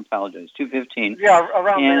 215 now. I apologize. 215. Yeah,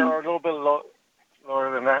 around there, or a little bit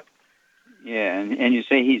lower than that. Yeah. And you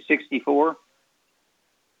say he's 64?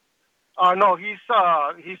 No, he's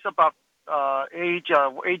about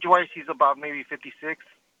age-wise, he's about maybe 56.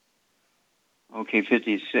 Okay,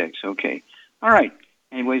 56. Okay. All right.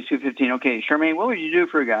 Anyways, 215. Okay, Charmaine, what would you do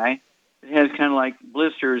for a guy that has kind of like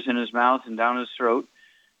blisters in his mouth and down his throat?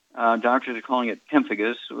 Doctors are calling it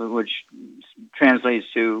pemphigus, which translates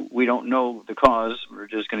to we don't know the cause. We're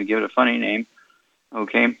just going to give it a funny name.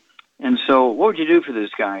 Okay. And so what would you do for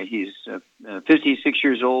this guy? He's 56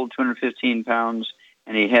 years old, 215 pounds,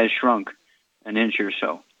 and he has shrunk an inch or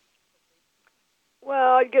so.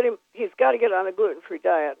 Well, I'd get him. He's got to get on a gluten-free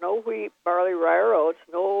diet. No wheat, barley, rye, or oats.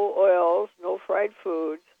 No oils. No fried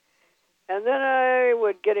foods. And then I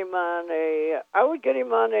would get him on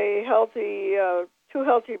a healthy, 2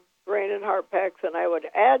 healthy brain and heart packs, and I would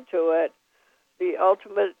add to it the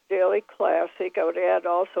Ultimate Daily Classic. I would add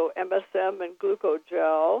also MSM and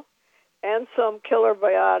glucogel, and some Killer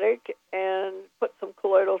Biotic, and put some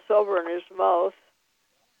colloidal silver in his mouth,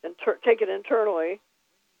 and take it internally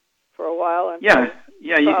for a while. And you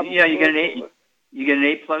get an A. You get an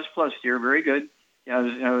A++, dear. Very good. I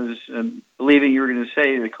was believing you were going to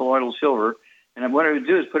say the colloidal silver, and what I would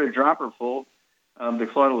do is put a dropper full of the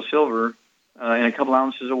colloidal silver in a couple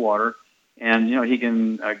ounces of water, and he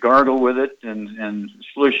can gargle with it and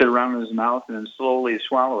slush it around in his mouth and then slowly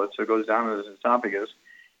swallow it so it goes down to his esophagus.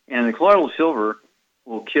 And the colloidal silver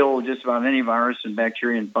will kill just about any virus and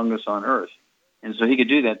bacteria and fungus on Earth. And so he could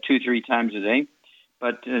do that 2-3 times a day.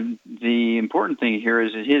 But the important thing here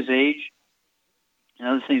is at his age, and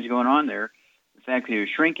other things going on there, the fact that he was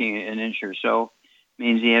shrinking an inch or so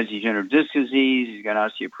means he has degenerative disc disease, he's got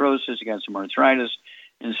osteoporosis, he's got some arthritis,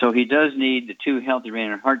 and so he does need the 2 healthy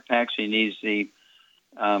brain and heart packs. He needs the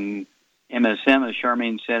MSM, as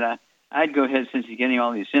Charmaine said. I'd go ahead, since he's getting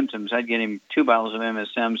all these symptoms, I'd get him 2 bottles of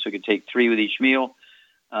MSM so he could take 3 with each meal,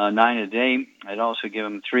 9 a day. I'd also give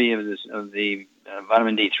him 3 of the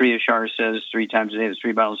vitamin D3, as Shar says, 3 times a day. That's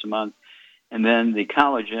 3 bottles a month. And then the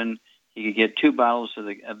collagen, he could get 2 bottles of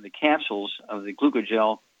the capsules of the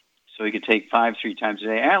glucogel, so he could take 5 3 times a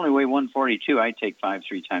day. I only weigh 142. I take 5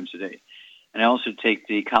 3 times a day. And I also take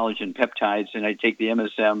the collagen peptides, and I take the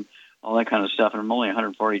MSM, all that kind of stuff, and I'm only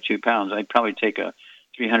 142 pounds. I'd probably take a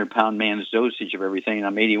 300-pound man's dosage of everything, and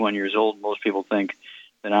I'm 81 years old. Most people think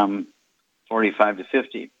that I'm 45 to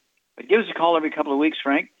 50. But give us a call every couple of weeks,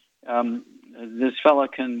 Frank. This fella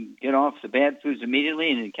can get off the bad foods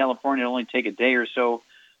immediately, and in California, it'll only take a day or so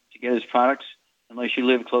to get his products. Unless you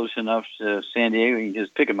live close enough to San Diego, you can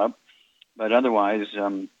just pick them up. But otherwise,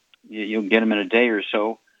 you'll get them in a day or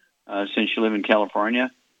so since you live in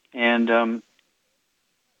California. And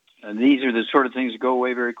these are the sort of things that go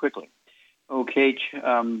away very quickly. Okay,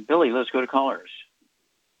 Billy, let's go to callers.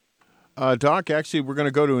 Doc, actually, we're going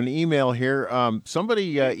to go to an email here.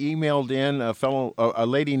 Somebody emailed in, a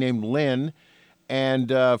lady named Lynn, and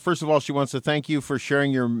first of all, she wants to thank you for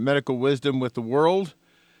sharing your medical wisdom with the world.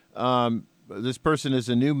 This person is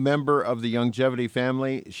a new member of the Youngevity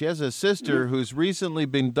family. She has a sister who's recently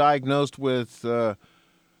been diagnosed with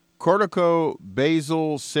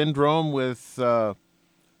corticobasal syndrome with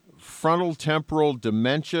frontal temporal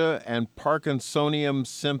dementia and Parkinsonian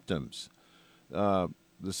symptoms. The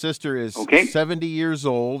sister is 70 years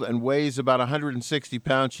old and weighs about 160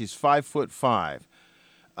 pounds. She's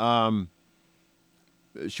 5'5".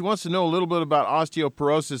 She wants to know a little bit about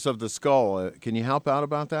osteoporosis of the skull. Can you help out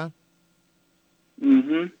about that?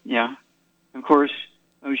 Yeah. Of course,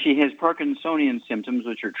 she has Parkinsonian symptoms,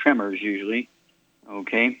 which are tremors usually.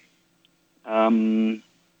 Okay. And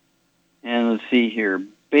let's see here.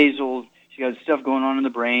 Basal, she got stuff going on in the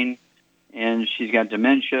brain, and she's got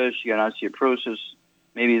dementia. She got osteoporosis.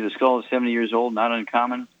 Maybe the skull is 70 years old, not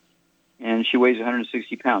uncommon. And she weighs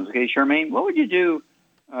 160 pounds. Okay, Charmaine, what would you do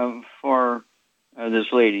for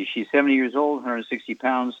this lady? She's 70 years old, 160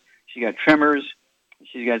 pounds. She got tremors.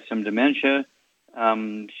 She's got some dementia.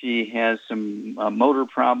 She has some motor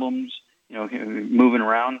problems, moving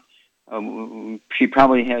around. She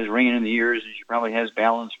probably has ringing in the ears, and she probably has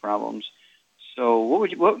balance problems. So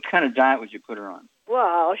what kind of diet would you put her on?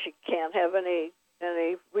 Well, she can't have any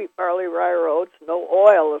wheat, barley, rye, or oats, no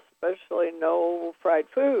oil, especially no fried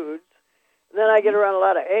foods. And then I get her on a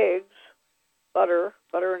lot of eggs, butter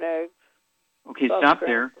and eggs. Okay, stop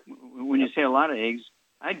there. When you say a lot of eggs,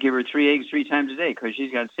 I'd give her 3 eggs 3 times a day because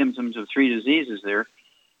she's got symptoms of 3 diseases there.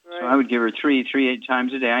 Right. So I would give her 3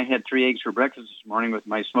 times a day. I had 3 eggs for breakfast this morning with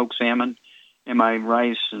my smoked salmon and my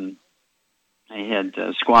rice, and I had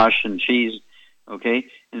squash and cheese. Okay,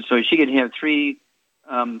 and so she could have 3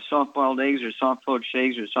 soft-boiled eggs or soft-poached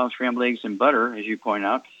eggs or soft scrambled eggs and butter, as you point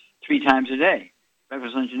out, 3 times a day,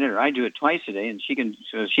 breakfast, lunch, and dinner. I do it twice a day, and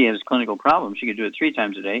so she has clinical problems. She could do it 3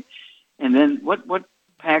 times a day. And then what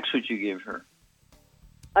packs would you give her?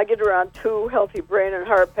 I get her on 2 healthy brain and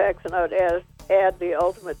heart packs, and I would add the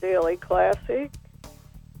Ultimate Daily Classic.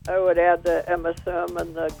 I would add the MSM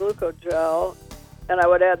and the Glucogel, and I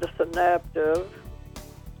would add the Synaptive.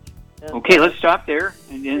 Okay, let's stop there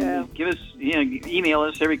and give us, email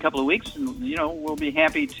us every couple of weeks, and we'll be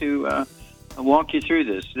happy to walk you through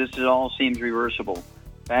this. This all seems reversible.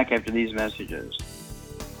 Back after these messages.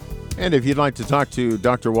 And if you'd like to talk to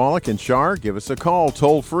Dr. Wallach and Shar, give us a call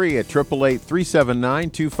toll free at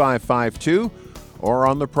 888-379-2552 or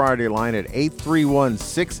on the priority line at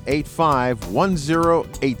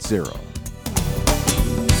 831-685-1080.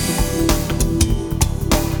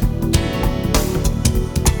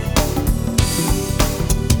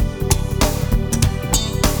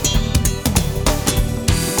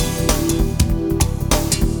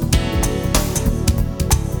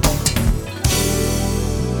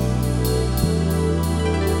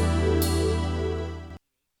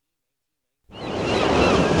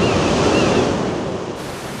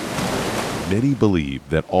 Many believe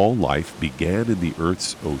that all life began in the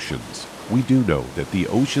Earth's oceans. We do know that the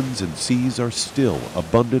oceans and seas are still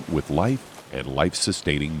abundant with life and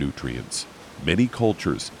life-sustaining nutrients. Many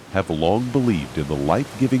cultures have long believed in the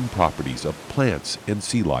life-giving properties of plants and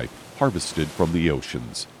sea life harvested from the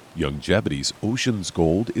oceans. Youngevity's Ocean's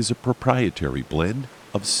Gold is a proprietary blend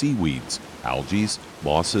of seaweeds, algae,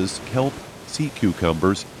 mosses, kelp, sea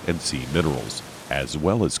cucumbers, and sea minerals, as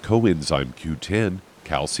well as coenzyme Q10,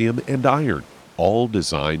 calcium, and iron, all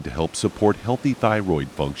designed to help support healthy thyroid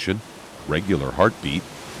function, regular heartbeat,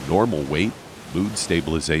 normal weight, mood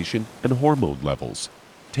stabilization, and hormone levels.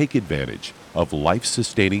 Take advantage of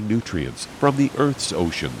life-sustaining nutrients from the Earth's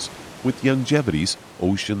oceans with Youngevity's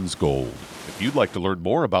ocean's gold. If you'd like to learn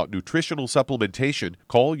more about nutritional supplementation,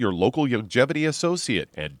 call your local Youngevity associate,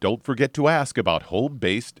 and don't forget to ask about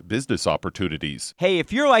home-based business opportunities. Hey,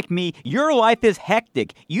 if you're like me, your life is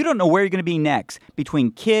hectic. You don't know where you're going to be next.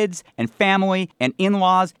 Between kids and family and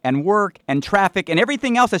in-laws and work and traffic and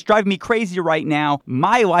everything else that's driving me crazy right now,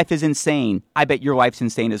 my life is insane. I bet your life's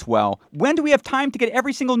insane as well. When do we have time to get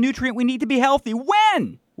every single nutrient we need to be healthy?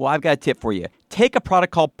 When? Well, I've got a tip for you. Take a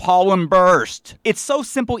product called Pollen Burst. It's so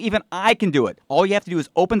simple, even I can do it. All you have to do is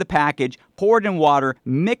open the package, pour it in water,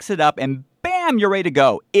 mix it up, and bam, you're ready to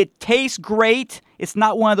go. It tastes great. It's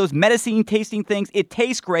not one of those medicine tasting things. It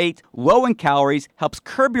tastes great, low in calories, helps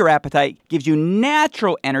curb your appetite, gives you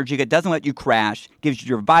natural energy that doesn't let you crash, gives you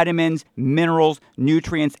your vitamins, minerals,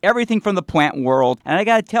 nutrients, everything from the plant world. And I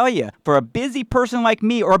gotta tell you, for a busy person like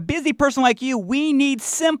me or a busy person like you, we need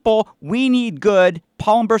simple, we need good.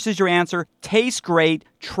 Pollen Burst is your answer. Tastes great.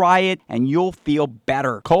 Try it, and you'll feel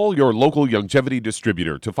better. Call your local Youngevity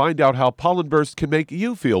distributor to find out how Pollen Burst can make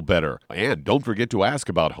you feel better. And don't forget to ask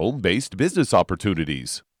about home-based business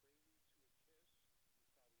opportunities.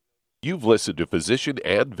 You've listened to physician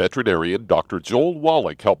and veterinarian Dr. Joel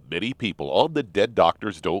Wallach help many people on the Dead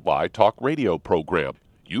Doctors Don't Lie talk radio program.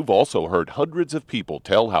 You've also heard hundreds of people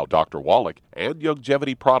tell how Dr. Wallach and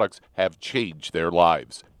Youngevity products have changed their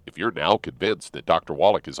lives. If you're now convinced that Dr.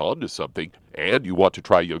 Wallach is onto something and you want to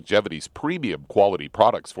try Youngevity's premium quality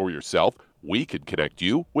products for yourself, we can connect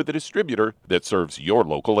you with a distributor that serves your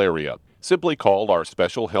local area. Simply call our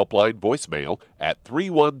special helpline voicemail at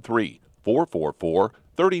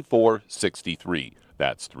 313-444-3463.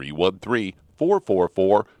 That's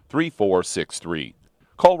 313-444-3463.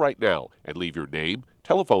 Call right now and leave your name,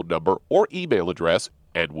 telephone number, or email address,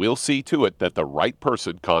 and we'll see to it that the right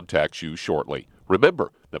person contacts you shortly.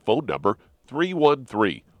 Remember, the phone number,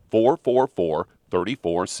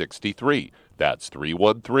 313-444-3463. That's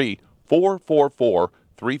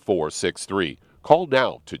 313-444-3463. Call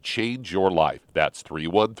now to change your life. That's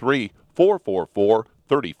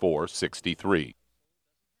 313-444-3463.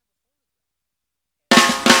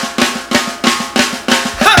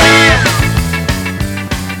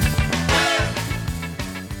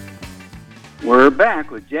 We're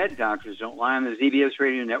back with Dead Doctors Don't Lie on the ZBS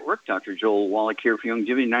Radio Network. Dr. Joel Wallach here for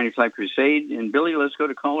Youngevity 95 Crusade. And Billy, let's go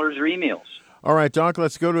to callers or emails. All right, Doc,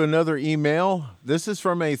 let's go to another email. This is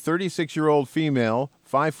from a 36-year-old female,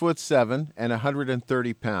 5'7" and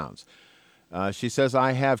 130 pounds. She says,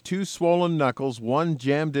 I have 2 swollen knuckles, one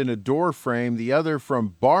jammed in a door frame, the other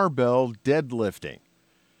from barbell deadlifting.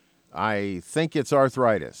 I think it's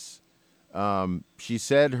arthritis. She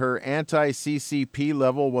said her anti-CCP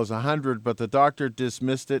level was 100, but the doctor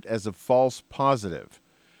dismissed it as a false positive.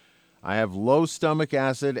 I have low stomach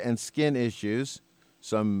acid and skin issues,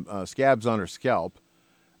 some scabs on her scalp.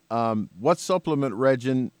 What supplement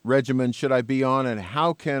regimen should I be on, and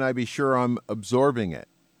how can I be sure I'm absorbing it?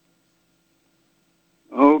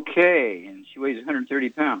 Okay, and she weighs 130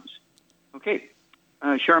 pounds. Okay,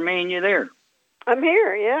 Charmaine, you there? I'm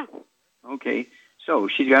here, yeah. Okay. So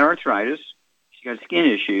she's got arthritis, she's got skin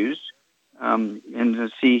issues, and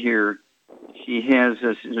let's see here, she has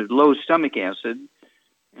a low stomach acid,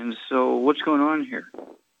 and so what's going on here?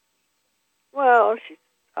 Well, she's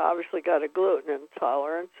obviously got a gluten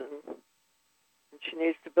intolerance, and she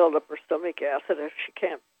needs to build up her stomach acid if she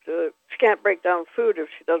can't do it. She can't break down food if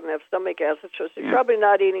she doesn't have stomach acid, so she's probably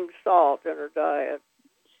not eating salt in her diet.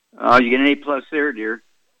 You get an A+ there, dear.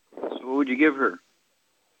 So what would you give her?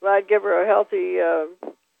 Well, I'd give her a healthy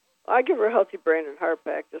brain and heart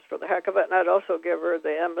pack just for the heck of it, and I'd also give her the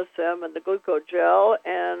MSM and the Glucogel,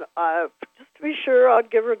 and just to be sure, I'd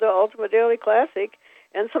give her the Ultimate Daily Classic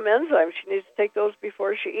and some enzymes. She needs to take those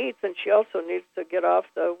before she eats, and she also needs to get off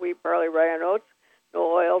the wheat, barley, rye, and oats,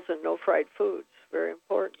 no oils, and no fried foods. Very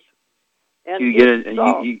important. And eat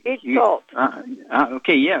salt.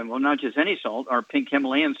 Okay, yeah, well, not just any salt. Our pink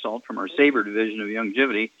Himalayan salt from our Sabre division of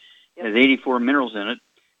Youngevity has 84 minerals in it.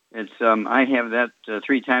 It's I have that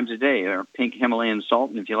 3 times a day, our pink Himalayan salt.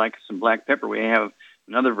 And if you like some black pepper, we have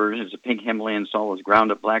another version. It's a pink Himalayan salt with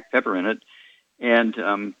ground up black pepper in it. And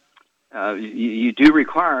you do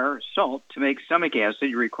require salt to make stomach acid.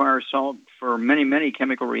 You require salt for many, many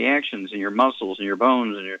chemical reactions in your muscles and your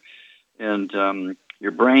bones and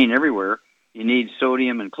your brain, everywhere. You need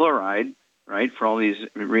sodium and chloride, right, for all these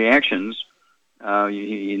reactions.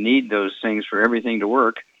 You need those things for everything to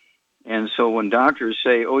work. And so when doctors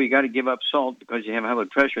say, oh, you got to give up salt because you have high blood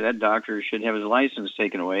pressure, that doctor should have his license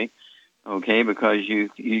taken away, okay, because you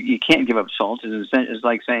can't give up salt. It's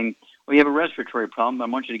like saying, well, you have a respiratory problem, I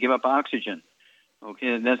want you to give up oxygen.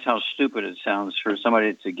 Okay, that's how stupid it sounds for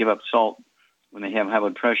somebody to give up salt when they have high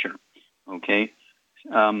blood pressure, okay?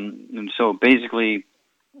 And so basically,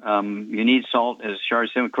 you need salt, as Shar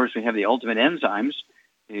said. Of course, we have the ultimate enzymes.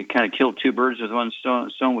 You kind of kill two birds with one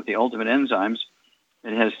stone with the ultimate enzymes.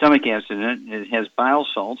 It has stomach acid in it. It has bile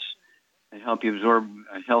salts that help you absorb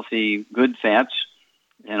healthy, good fats.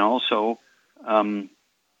 And also, let's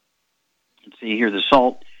see here, the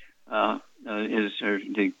salt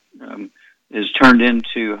is turned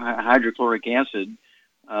into hydrochloric acid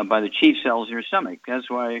by the chief cells in your stomach. That's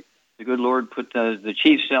why the good Lord put the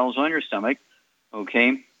chief cells on your stomach,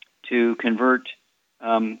 okay, to convert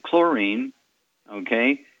chlorine,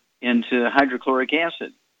 okay, into hydrochloric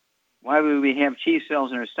acid. Why would we have chief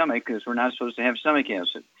cells in our stomach? Because we're not supposed to have stomach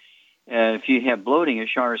acid. If you have bloating, as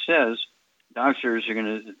Shar says, doctors are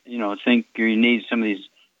going to, think you need some of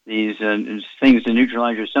these things to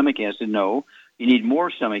neutralize your stomach acid. No, you need more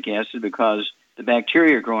stomach acid because the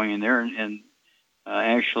bacteria are growing in there and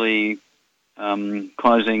actually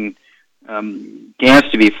causing gas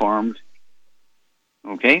to be formed.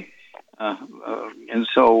 Okay? And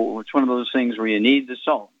so it's one of those things where you need the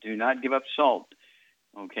salt. Do not give up salt.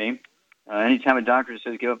 Okay? Anytime a doctor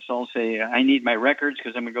says give up salt, say, I need my records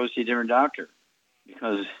because I'm going to go see a different doctor.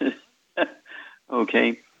 Because,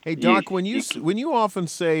 okay. Hey, Doc, when you often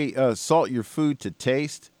say salt your food to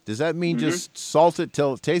taste, does that mean just salt it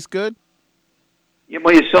till it tastes good? Yeah,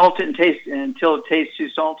 well, you salt it until it tastes too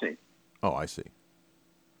salty. Oh, I see.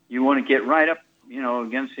 You want to get right up,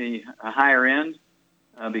 against a higher end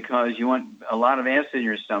because you want a lot of acid in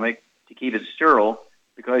your stomach to keep it sterile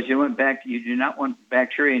because you do not want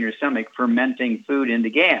bacteria in your stomach fermenting food into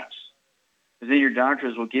gas. Because then your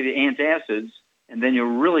doctors will give you antacids, and then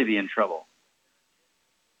you'll really be in trouble.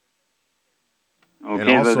 Okay, and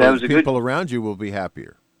also that was people around you will be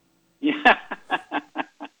happier. Yeah.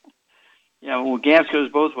 Yeah, well, gas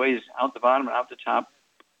goes both ways, out the bottom and out the top.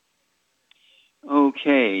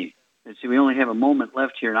 Okay. Let's see, we only have a moment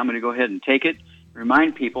left here, and I'm going to go ahead and take it.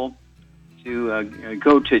 Remind people to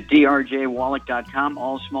go to drjwallach.com,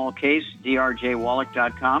 all small case,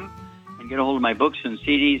 drjwallach.com, and get a hold of my books and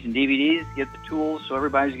CDs and DVDs, get the tools so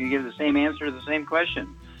everybody's going to give the same answer to the same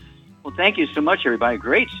question. Well, thank you so much, everybody.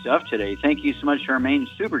 Great stuff today. Thank you so much, Charmaine.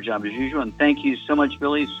 Super job as usual. And thank you so much,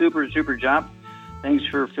 Billy. Super job. Thanks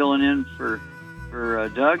for filling in for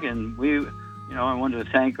Doug. And I wanted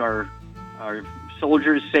to thank our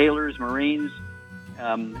soldiers, sailors, Marines,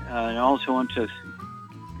 and I also want to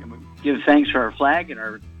give thanks for our flag and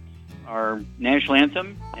our national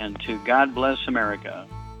anthem, and to God bless America.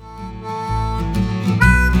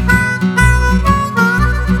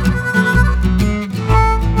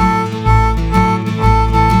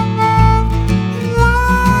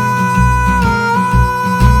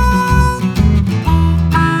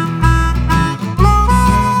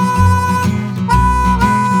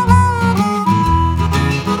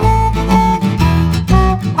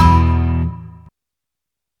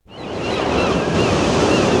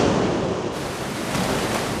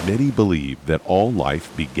 Many believe that all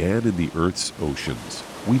life began in the Earth's oceans.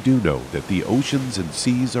 We do know that the oceans and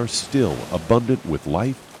seas are still abundant with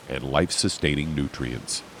life and life-sustaining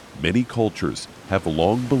nutrients. Many cultures have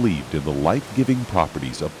long believed in the life-giving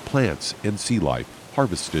properties of plants and sea life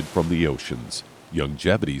harvested from the oceans.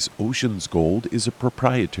 Youngevity's Ocean's Gold is a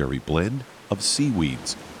proprietary blend of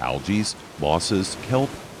seaweeds, algae, mosses, kelp,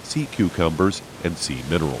 sea cucumbers, and sea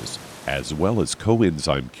minerals, as well as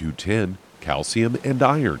coenzyme Q10, calcium, and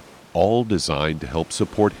iron, all designed to help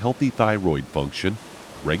support healthy thyroid function,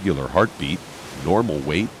 regular heartbeat, normal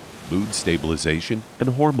weight, mood stabilization, and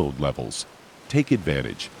hormone levels. Take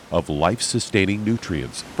advantage of life-sustaining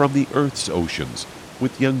nutrients from the Earth's oceans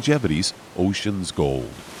with Youngevity's Ocean's Gold.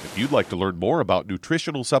 If you'd like to learn more about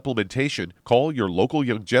nutritional supplementation, call your local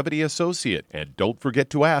Youngevity associate, and don't forget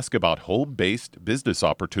to ask about home-based business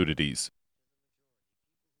opportunities.